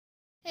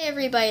Hey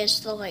everybody, it's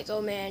the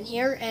Lego Man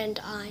here, and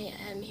I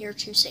am here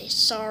to say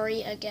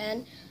sorry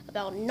again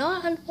about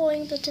not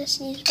unfolding the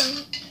Disney's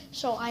phone.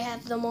 So I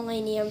have the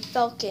Millennium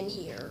Falcon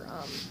here.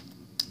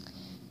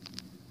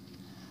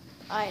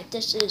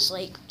 This is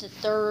like the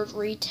third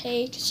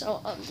retake,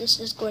 so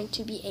this is going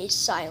to be a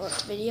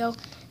silent video,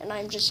 and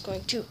I'm just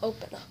going to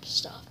open up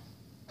stuff.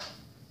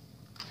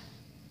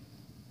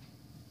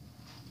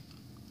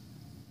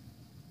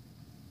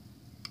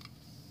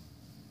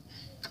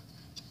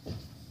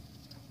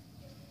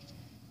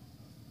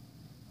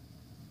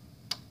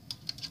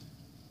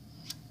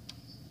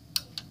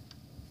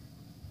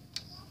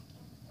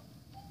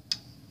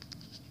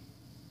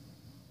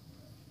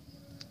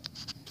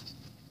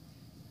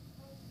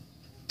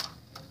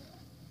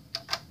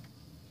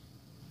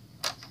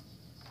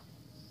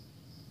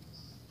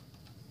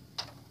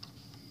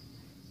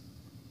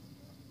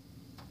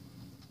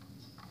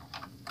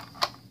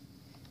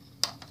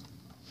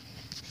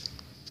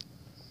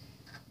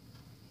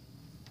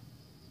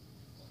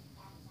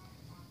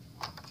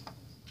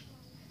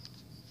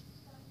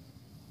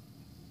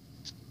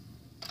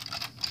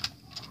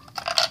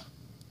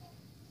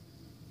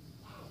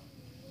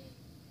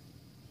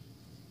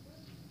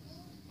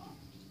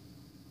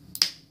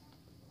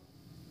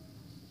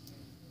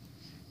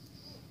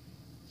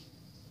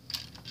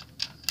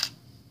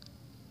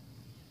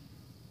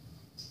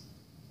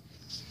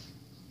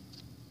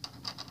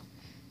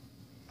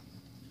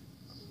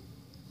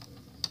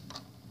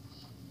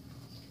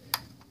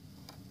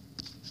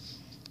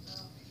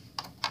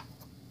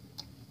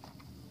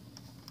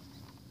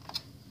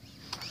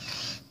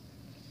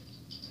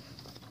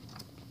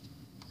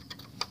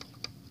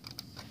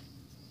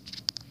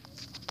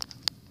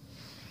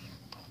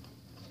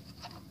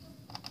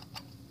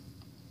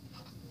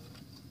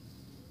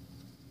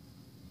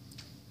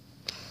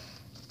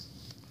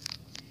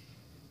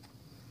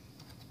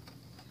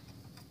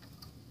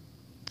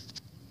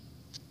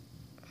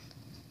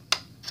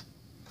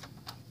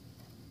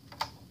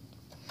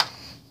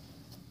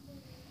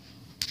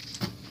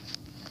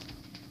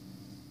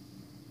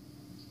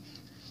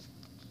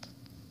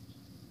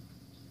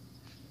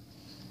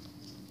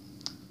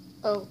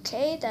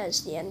 Okay, that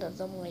is the end of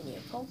the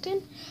Millennium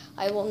Falcon.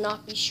 I will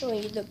not be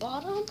showing you the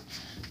bottom,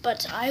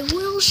 but I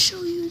will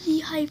show you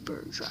the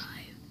hyperdrive.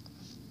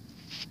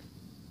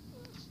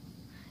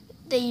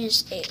 They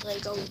used a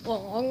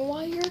long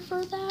wire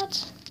for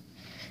that,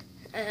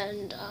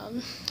 and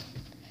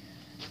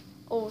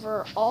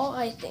overall,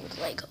 I think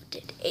Lego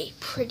did a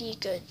pretty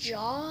good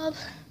job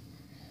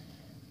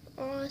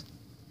on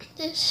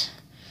this,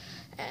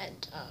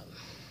 and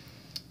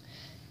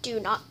do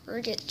not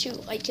forget to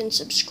like and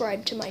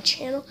subscribe to my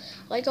channel,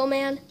 Lego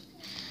Man.